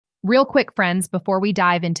Real quick, friends, before we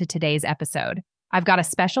dive into today's episode, I've got a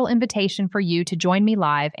special invitation for you to join me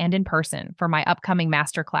live and in person for my upcoming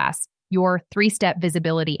masterclass, Your 3-Step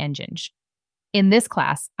Visibility Engine. In this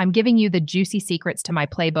class, I'm giving you the juicy secrets to my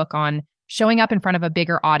playbook on showing up in front of a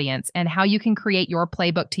bigger audience and how you can create your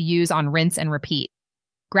playbook to use on rinse and repeat.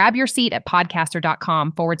 Grab your seat at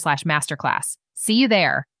podcaster.com/masterclass. See you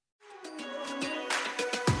there.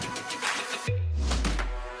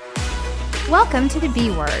 Welcome to the B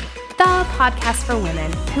Word, the podcast for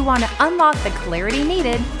women who want to unlock the clarity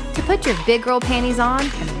needed to put your big girl panties on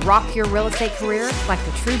and rock your real estate career like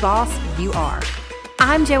the true boss you are.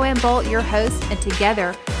 I'm Joanne Bolt, your host, and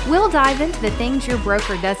together we'll dive into the things your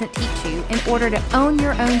broker doesn't teach you in order to own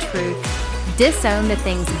your own truth, disown the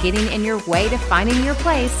things getting in your way to finding your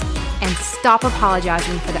place, and stop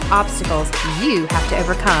apologizing for the obstacles you have to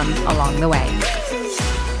overcome along the way.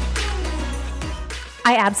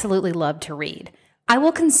 I absolutely love to read. I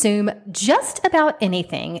will consume just about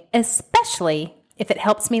anything, especially if it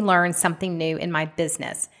helps me learn something new in my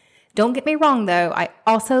business. Don't get me wrong, though, I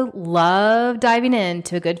also love diving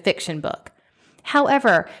into a good fiction book.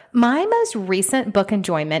 However, my most recent book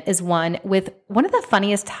enjoyment is one with one of the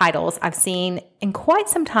funniest titles I've seen in quite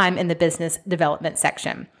some time in the business development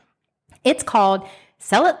section. It's called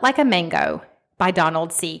Sell It Like a Mango by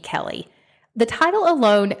Donald C. Kelly. The title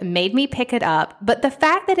alone made me pick it up, but the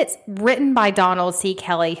fact that it's written by Donald C.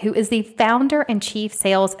 Kelly, who is the founder and chief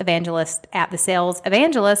sales evangelist at The Sales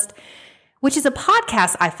Evangelist, which is a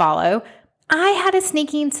podcast I follow, I had a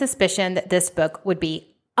sneaking suspicion that this book would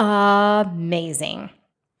be amazing.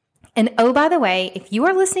 And oh, by the way, if you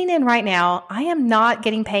are listening in right now, I am not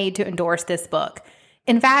getting paid to endorse this book.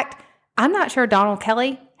 In fact, I'm not sure Donald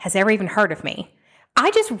Kelly has ever even heard of me. I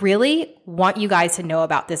just really want you guys to know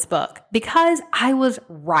about this book because I was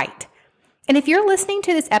right. And if you're listening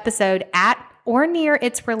to this episode at or near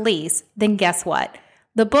its release, then guess what?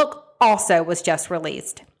 The book also was just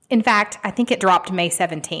released. In fact, I think it dropped May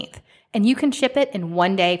 17th, and you can ship it in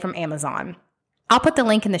one day from Amazon. I'll put the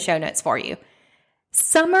link in the show notes for you.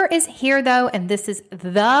 Summer is here, though, and this is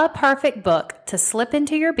the perfect book to slip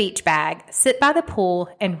into your beach bag, sit by the pool,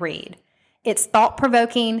 and read. It's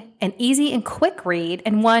thought-provoking, an easy and quick read,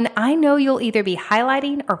 and one I know you'll either be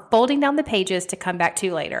highlighting or folding down the pages to come back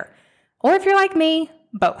to later. Or if you're like me,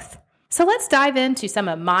 both. So let's dive into some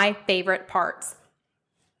of my favorite parts.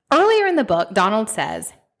 Earlier in the book, Donald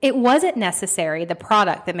says, it wasn't necessarily the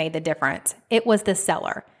product that made the difference. It was the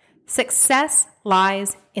seller. Success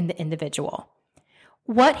lies in the individual.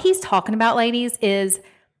 What he's talking about, ladies, is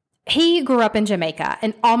he grew up in Jamaica,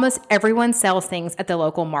 and almost everyone sells things at the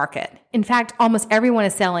local market. In fact, almost everyone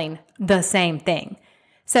is selling the same thing.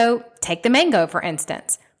 So take the mango, for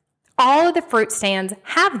instance. All of the fruit stands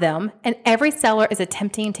have them, and every seller is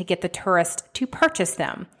attempting to get the tourist to purchase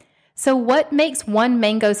them. So what makes one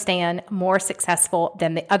mango stand more successful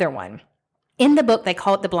than the other one? In the book, they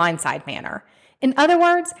call it the blindside manner. In other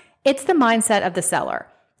words, it's the mindset of the seller.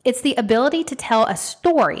 It's the ability to tell a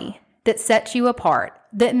story that sets you apart,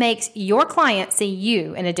 that makes your client see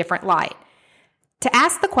you in a different light. To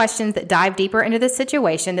ask the questions that dive deeper into the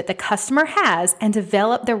situation that the customer has and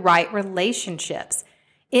develop the right relationships.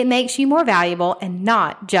 It makes you more valuable and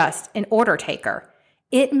not just an order taker.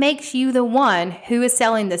 It makes you the one who is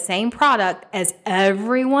selling the same product as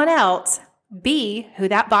everyone else, be who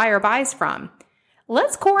that buyer buys from.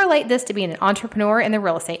 Let's correlate this to being an entrepreneur in the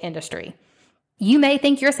real estate industry. You may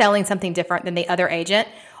think you're selling something different than the other agent,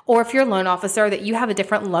 or if you're a loan officer, that you have a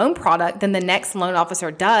different loan product than the next loan officer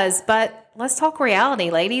does. But let's talk reality,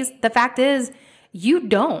 ladies. The fact is, you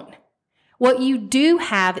don't. What you do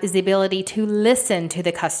have is the ability to listen to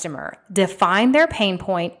the customer, define their pain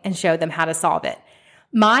point, and show them how to solve it.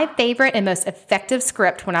 My favorite and most effective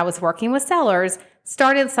script when I was working with sellers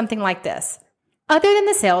started something like this. Other than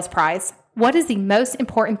the sales price, what is the most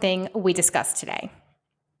important thing we discussed today?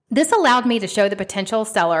 This allowed me to show the potential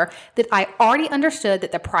seller that I already understood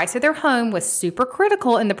that the price of their home was super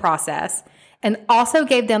critical in the process, and also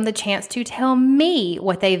gave them the chance to tell me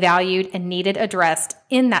what they valued and needed addressed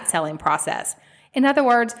in that selling process. In other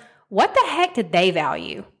words, what the heck did they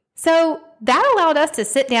value? So that allowed us to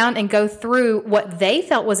sit down and go through what they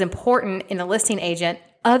felt was important in a listing agent,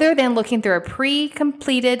 other than looking through a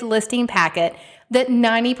pre-completed listing packet that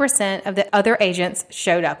 90% of the other agents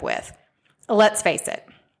showed up with. Let's face it.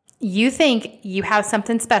 You think you have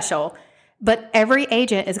something special, but every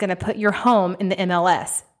agent is going to put your home in the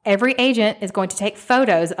MLS. Every agent is going to take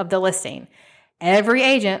photos of the listing. Every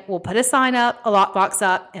agent will put a sign up, a lockbox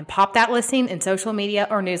up, and pop that listing in social media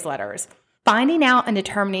or newsletters. Finding out and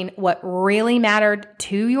determining what really mattered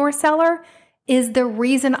to your seller is the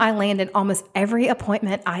reason I landed almost every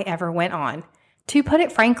appointment I ever went on. To put it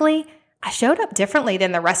frankly, I showed up differently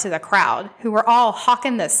than the rest of the crowd, who were all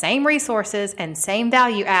hawking the same resources and same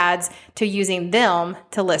value adds to using them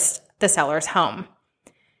to list the seller's home.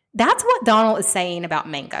 That's what Donald is saying about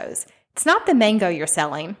mangoes. It's not the mango you're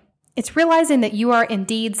selling. It's realizing that you are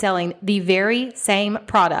indeed selling the very same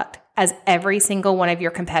product as every single one of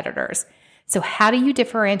your competitors. So how do you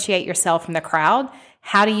differentiate yourself from the crowd?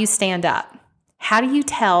 How do you stand up? How do you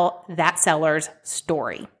tell that seller's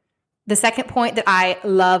story? The second point that I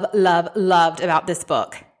loved about this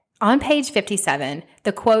book, on page 57,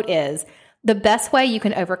 the quote is, "The best way you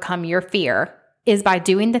can overcome your fear is by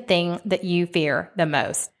doing the thing that you fear the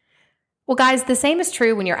most." Well, guys, the same is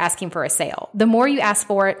true when you're asking for a sale. The more you ask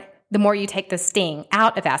for it, the more you take the sting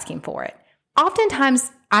out of asking for it.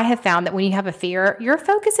 Oftentimes, I have found that when you have a fear, you're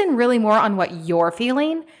focusing really more on what you're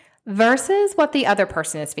feeling versus what the other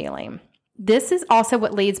person is feeling. This is also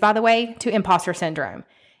what leads, by the way, to imposter syndrome.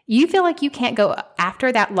 You feel like you can't go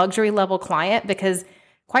after that luxury level client because,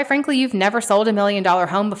 quite frankly, you've never sold $1 million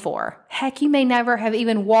home before. Heck, you may never have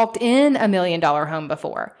even walked in $1 million home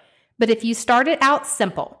before. But if you start it out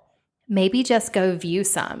simple, maybe just go view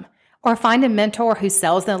some or find a mentor who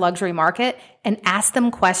sells in the luxury market and ask them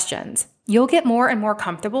questions. You'll get more and more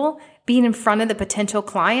comfortable being in front of the potential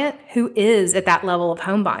client who is at that level of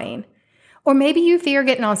home buying. Or maybe you fear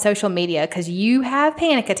getting on social media because you have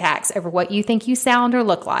panic attacks over what you think you sound or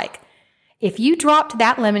look like. If you dropped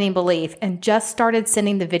that limiting belief and just started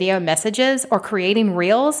sending the video messages or creating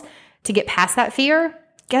reels to get past that fear,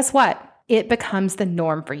 guess what? It becomes the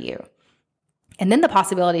norm for you. And then the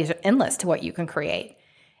possibilities are endless to what you can create.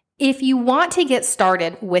 If you want to get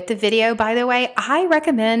started with the video, by the way, I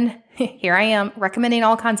recommend, here I am recommending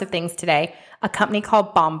all kinds of things today, a company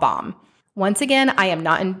called BombBomb. Once again, I am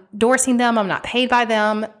not endorsing them. I'm not paid by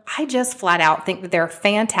them. I just flat out think that they're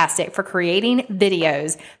fantastic for creating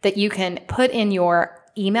videos that you can put in your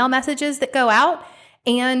email messages that go out.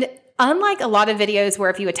 And unlike a lot of videos where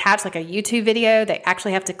if you attach like a YouTube video, they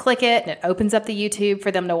actually have to click it and it opens up the YouTube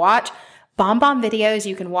for them to watch, BombBomb videos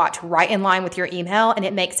you can watch right in line with your email, and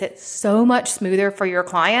it makes it so much smoother for your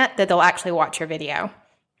client that they'll actually watch your video.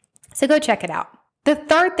 So go check it out. The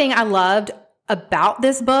third thing I loved about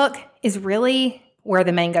this book is really where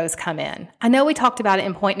the mangoes come in. I know we talked about it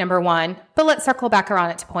in point number 1, but let's circle back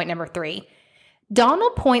around it to point number 3.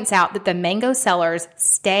 Donald points out that the mango sellers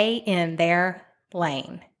stay in their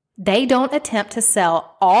lane. They don't attempt to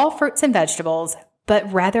sell all fruits and vegetables,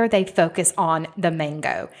 but rather they focus on the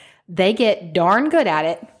mango. They get darn good at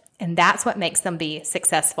it, and that's what makes them be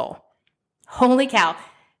successful. Holy cow.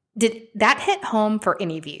 Did that hit home for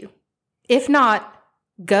any of you? If not,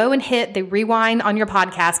 go and hit the rewind on your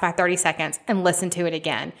podcast by 30 seconds and listen to it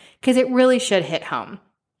again, because it really should hit home.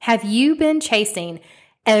 Have you been chasing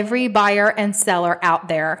every buyer and seller out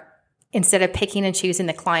there instead of picking and choosing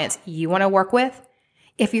the clients you want to work with?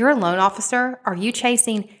 If you're a loan officer, are you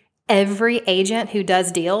chasing every agent who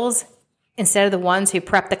does deals instead of the ones who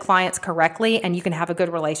prep the clients correctly and you can have a good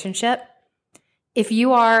relationship? If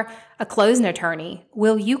you are a closing attorney,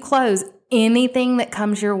 will you close anything that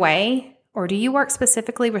comes your way? Or do you work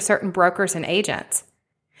specifically with certain brokers and agents?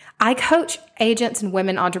 I coach agents and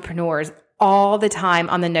women entrepreneurs all the time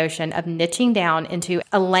on the notion of niching down into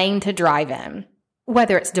a lane to drive in.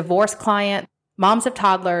 Whether it's divorce client, moms of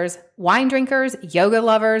toddlers, wine drinkers, yoga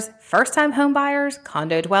lovers, first-time home buyers,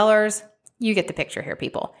 condo dwellers, you get the picture here,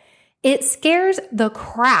 people. It scares the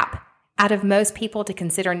crap out of most people to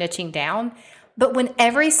consider niching down, but when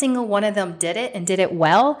every single one of them did it and did it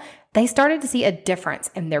well, they started to see a difference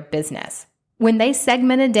in their business. When they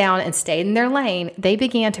segmented down and stayed in their lane, they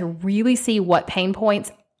began to really see what pain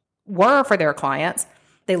points were for their clients.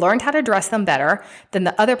 They learned how to address them better than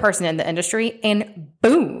the other person in the industry, and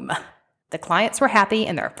boom, the clients were happy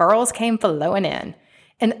and their referrals came flowing in.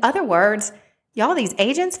 In other words, y'all, these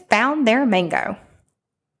agents found their mango.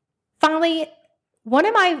 Finally, one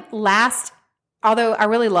of my last, although I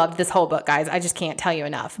really loved this whole book, guys, I just can't tell you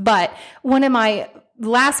enough, but one of my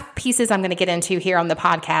last pieces I'm going to get into here on the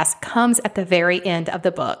podcast comes at the very end of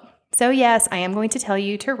the book. So yes, I am going to tell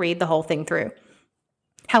you to read the whole thing through.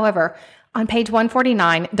 However, on page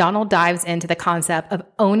 149, Donald dives into the concept of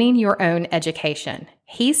owning your own education.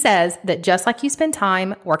 He says that just like you spend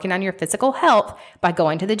time working on your physical health by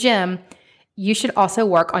going to the gym, you should also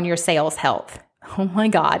work on your sales health. Oh my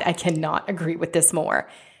God, I cannot agree with this more.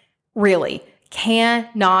 Really,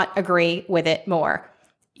 cannot agree with it more.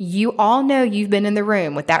 You all know you've been in the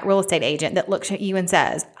room with that real estate agent that looks at you and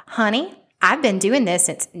says, "Honey, I've been doing this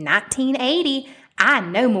since 1980. I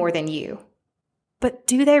know more than you." But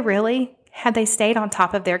do they really? Had they stayed on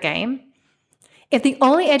top of their game? If the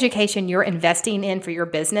only education you're investing in for your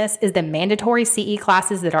business is the mandatory CE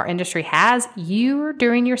classes that our industry has, you're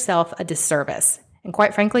doing yourself a disservice. And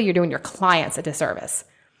quite frankly, you're doing your clients a disservice.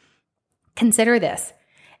 Consider this.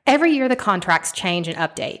 Every year the contracts change and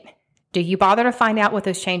update. Do you bother to find out what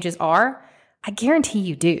those changes are? I guarantee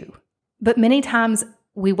you do. But many times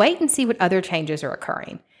we wait and see what other changes are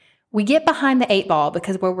occurring. We get behind the 8 ball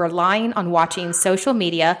because we're relying on watching social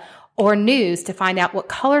media or news to find out what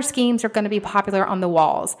color schemes are going to be popular on the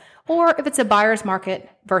walls, or if it's a buyer's market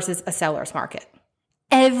versus a seller's market.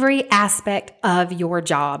 Every aspect of your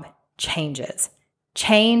job changes.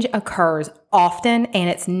 Change occurs often, and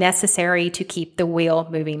it's necessary to keep the wheel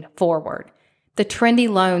moving forward. The trendy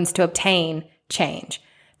loans to obtain change.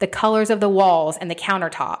 The colors of the walls and the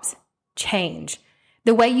countertops change.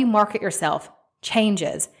 The way you market yourself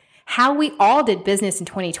changes. How we all did business in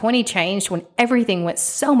 2020 changed when everything went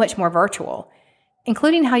so much more virtual,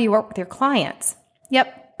 including how you work with your clients.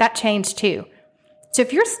 Yep, that changed too. So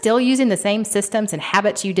if you're still using the same systems and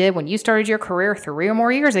habits you did when you started your career 3 or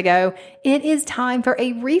more years ago, it is time for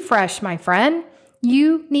a refresh, my friend.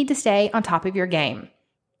 You need to stay on top of your game.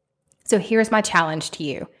 So here's my challenge to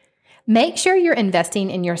you. Make sure you're investing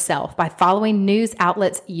in yourself by following news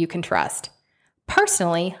outlets you can trust.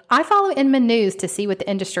 Personally, I follow Inman News to see what the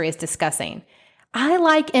industry is discussing. I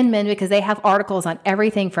like Inman because they have articles on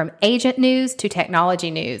everything from agent news to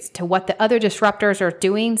technology news to what the other disruptors are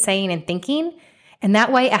doing, saying, and thinking. And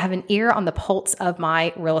that way I have an ear on the pulse of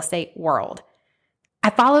my real estate world. I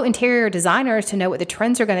follow interior designers to know what the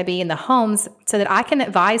trends are going to be in the homes so that I can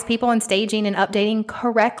advise people on staging and updating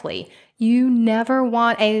correctly. You never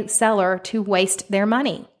want a seller to waste their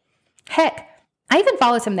money. Heck, I even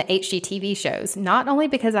follow some of the HGTV shows, not only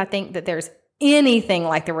because I think that there's anything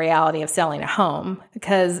like the reality of selling a home,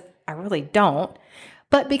 because I really don't,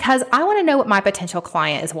 but because I want to know what my potential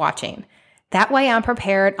client is watching. That way I'm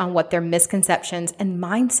prepared on what their misconceptions and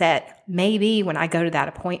mindset may be when I go to that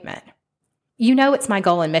appointment. You know it's my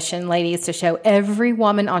goal and mission, ladies, to show every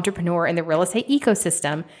woman entrepreneur in the real estate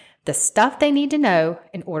ecosystem the stuff they need to know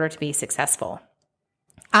in order to be successful.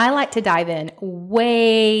 I like to dive in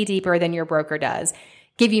way deeper than your broker does,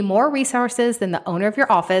 give you more resources than the owner of your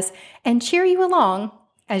office, and cheer you along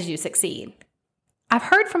as you succeed. I've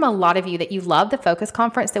heard from a lot of you that you love the Focus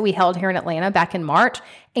Conference that we held here in Atlanta back in March,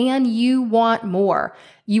 and you want more.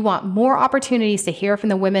 You want more opportunities to hear from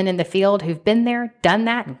the women in the field who've been there, done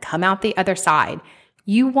that, and come out the other side.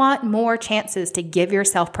 You want more chances to give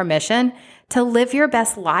yourself permission to live your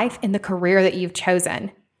best life in the career that you've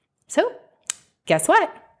chosen. So, guess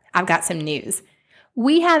what? I've got some news.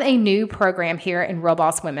 We have a new program here in Real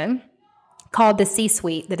Boss Women called the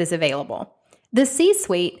C-Suite that is available. The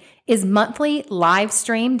C-Suite is monthly live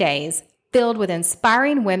stream days filled with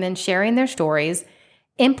inspiring women sharing their stories,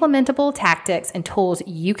 implementable tactics and tools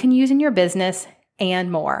you can use in your business,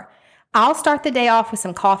 and more. I'll start the day off with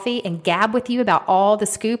some coffee and gab with you about all the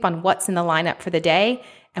scoop on what's in the lineup for the day,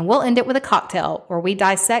 and we'll end it with a cocktail where we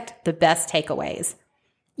dissect the best takeaways.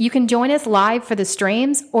 You can join us live for the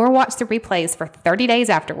streams or watch the replays for 30 days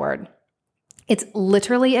afterward. It's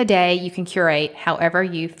literally a day you can curate however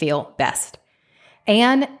you feel best.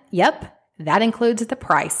 And yep, that includes the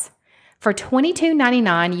price. For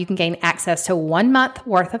 $22.99, you can gain access to 1 month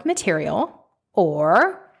worth of material,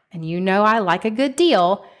 or, and you know I like a good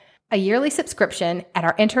deal, a yearly subscription at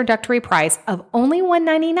our introductory price of only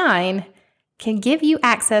 $199 can give you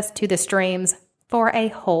access to the streams for a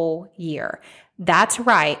whole year. That's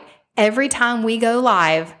right. Every time we go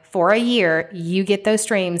live for a year, you get those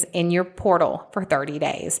streams in your portal for 30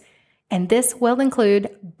 days. And this will include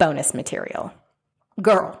bonus material.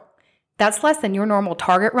 Girl, that's less than your normal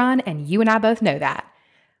target run, and you and I both know that.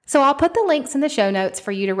 So I'll put the links in the show notes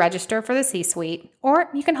for you to register for the C-Suite, or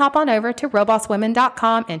you can hop on over to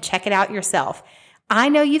realbosswomen.com and check it out yourself. I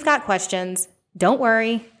know you've got questions. Don't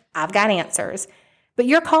worry, I've got answers. But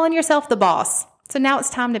you're calling yourself the boss, so now it's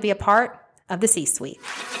time to be a part of the C-Suite.